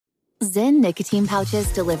Zyn nicotine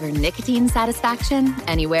pouches deliver nicotine satisfaction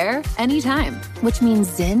anywhere, anytime, which means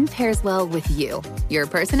Zyn pairs well with you, your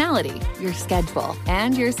personality, your schedule,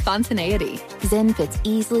 and your spontaneity. Zyn fits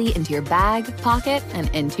easily into your bag, pocket, and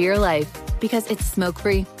into your life because it's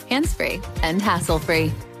smoke-free, hands-free, and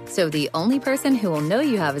hassle-free. So the only person who will know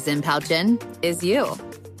you have a Zyn pouch in is you.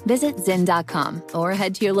 Visit Zyn.com or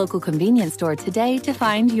head to your local convenience store today to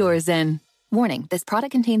find your Zyn. Warning, this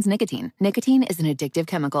product contains nicotine. Nicotine is an addictive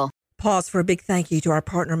chemical. Pause for a big thank you to our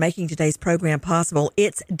partner making today's program possible.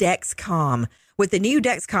 It's Dexcom. With the new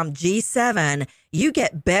Dexcom G7, you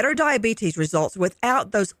get better diabetes results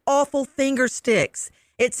without those awful finger sticks.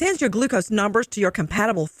 It sends your glucose numbers to your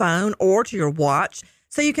compatible phone or to your watch,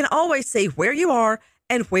 so you can always see where you are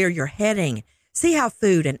and where you're heading. See how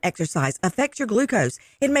food and exercise affects your glucose.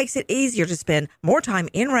 It makes it easier to spend more time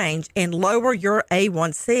in range and lower your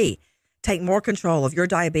A1C. Take more control of your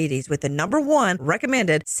diabetes with the #1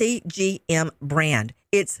 recommended CGM brand.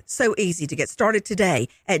 It's so easy to get started today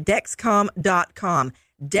at Dexcom.com.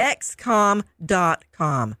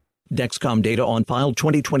 Dexcom.com. Dexcom data on file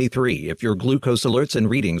 2023. If your glucose alerts and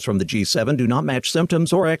readings from the G7 do not match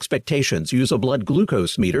symptoms or expectations, use a blood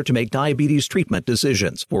glucose meter to make diabetes treatment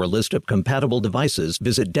decisions. For a list of compatible devices,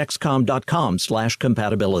 visit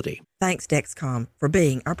Dexcom.com/compatibility. Thanks, Dexcom, for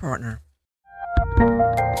being our partner.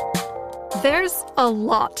 There's a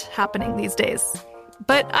lot happening these days,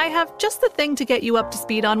 but I have just the thing to get you up to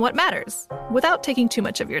speed on what matters without taking too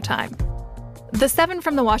much of your time. The 7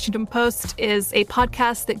 from the Washington Post is a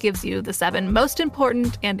podcast that gives you the 7 most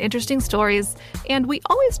important and interesting stories, and we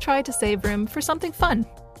always try to save room for something fun.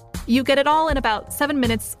 You get it all in about 7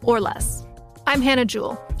 minutes or less. I'm Hannah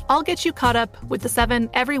Jewell. I'll get you caught up with the 7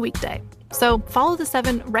 every weekday. So follow the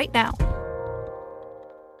 7 right now.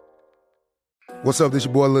 What's up, this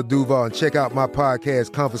your boy Lil Duval, and check out my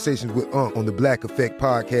podcast, Conversations with Unc, on the Black Effect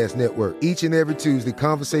Podcast Network. Each and every Tuesday,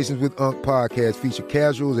 Conversations with Unc podcast feature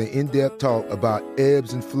casual and in-depth talk about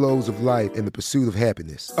ebbs and flows of life and the pursuit of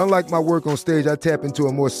happiness. Unlike my work on stage, I tap into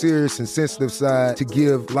a more serious and sensitive side to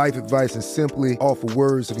give life advice and simply offer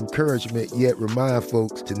words of encouragement, yet remind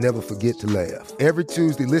folks to never forget to laugh. Every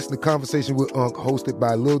Tuesday, listen to Conversation with Unc, hosted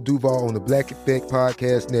by Lil Duval on the Black Effect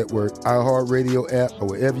Podcast Network, iHeartRadio app, or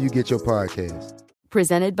wherever you get your podcasts.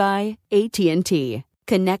 Presented by AT&T.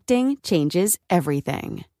 Connecting changes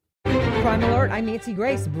everything. Crime Alert, I'm Nancy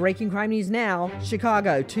Grace. Breaking crime news now.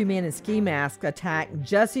 Chicago, 2 men in ski masks attack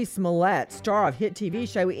Jussie Smollett, star of hit TV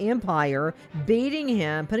show Empire, beating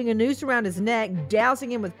him, putting a noose around his neck,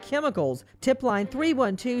 dousing him with chemicals. Tip line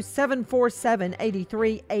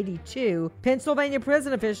 312-747-8382. Pennsylvania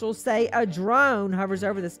prison officials say a drone hovers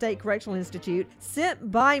over the State Correctional Institute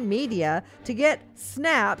sent by media to get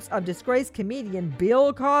snaps of disgraced comedian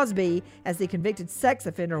Bill Cosby as the convicted sex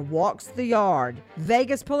offender walks the yard.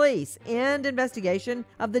 Vegas police end investigation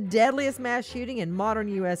of the deadliest mass shooting in modern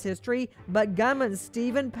U.S. history, but gunman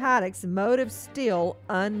Stephen Paddock's motive still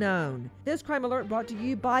unknown. This Crime Alert brought to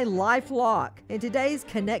you by LifeLock. In today's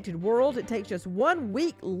connected world, it takes just one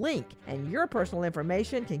weak link and your personal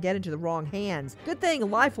information can get into the wrong hands. Good thing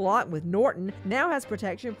LifeLock with Norton now has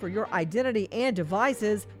protection for your identity and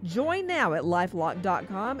devices. Join now at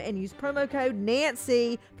LifeLock.com and use promo code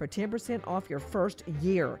Nancy for 10% off your first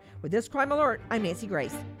year. With this Crime Alert, I'm Nancy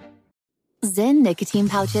Grace. Zyn nicotine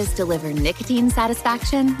pouches deliver nicotine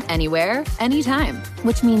satisfaction anywhere, anytime,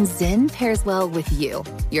 which means Zyn pairs well with you,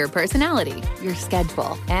 your personality, your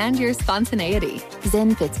schedule, and your spontaneity.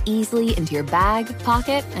 Zyn fits easily into your bag,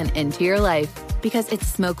 pocket, and into your life because it's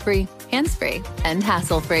smoke-free, hands-free, and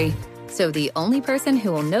hassle-free. So the only person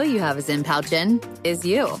who will know you have a Zyn pouch in is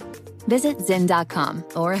you. Visit Zyn.com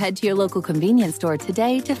or head to your local convenience store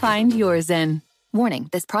today to find your Zyn. Warning,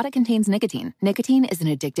 this product contains nicotine. Nicotine is an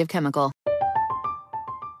addictive chemical.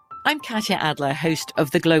 I'm Katya Adler, host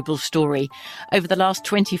of The Global Story. Over the last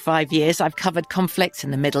 25 years, I've covered conflicts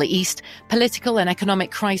in the Middle East, political and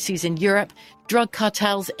economic crises in Europe, drug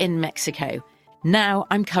cartels in Mexico. Now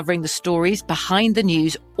I'm covering the stories behind the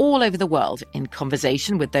news all over the world in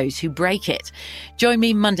conversation with those who break it. Join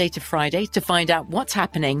me Monday to Friday to find out what's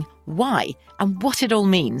happening, why, and what it all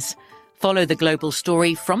means. Follow The Global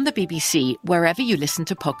Story from the BBC wherever you listen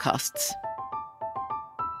to podcasts.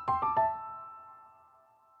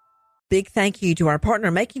 Big thank you to our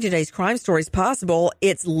partner making today's crime stories possible.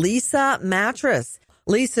 It's Leesa Mattress.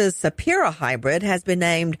 Leesa's Sapira Hybrid has been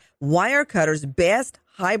named Wirecutter's best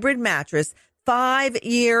hybrid mattress 5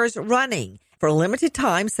 years running. For a limited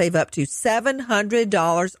time, save up to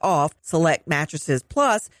 $700 off select mattresses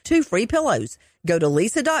plus 2 free pillows. Go to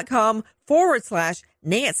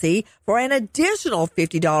Leesa.com/Nancy for an additional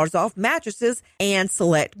 $50 off mattresses and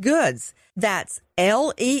select goods. That's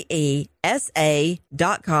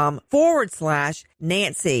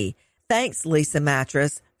leesa.com/Nancy. Thanks, Leesa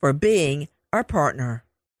Mattress, for being our partner.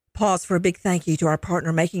 Pause for a big thank you to our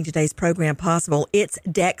partner making today's program possible. It's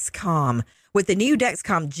Dexcom. With the new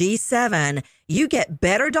Dexcom G7, you get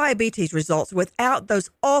better diabetes results without those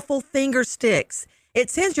awful finger sticks. It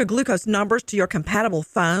sends your glucose numbers to your compatible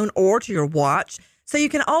phone or to your watch, so you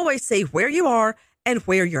can always see where you are and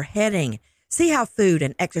where you're heading. See how food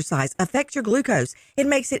and exercise affect your glucose. It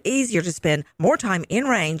makes it easier to spend more time in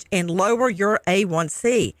range and lower your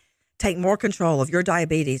A1C. Take more control of your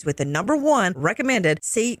diabetes with the #1 recommended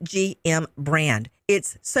CGM brand.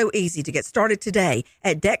 It's so easy to get started today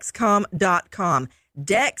at Dexcom.com.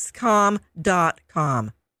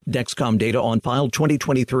 Dexcom.com. Dexcom data on file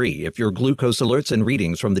 2023. If your glucose alerts and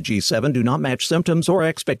readings from the G7 do not match symptoms or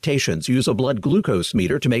expectations, use a blood glucose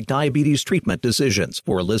meter to make diabetes treatment decisions.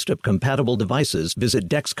 For a list of compatible devices, visit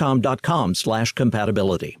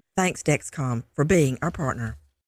Dexcom.com/compatibility. Thanks, Dexcom, for being our partner.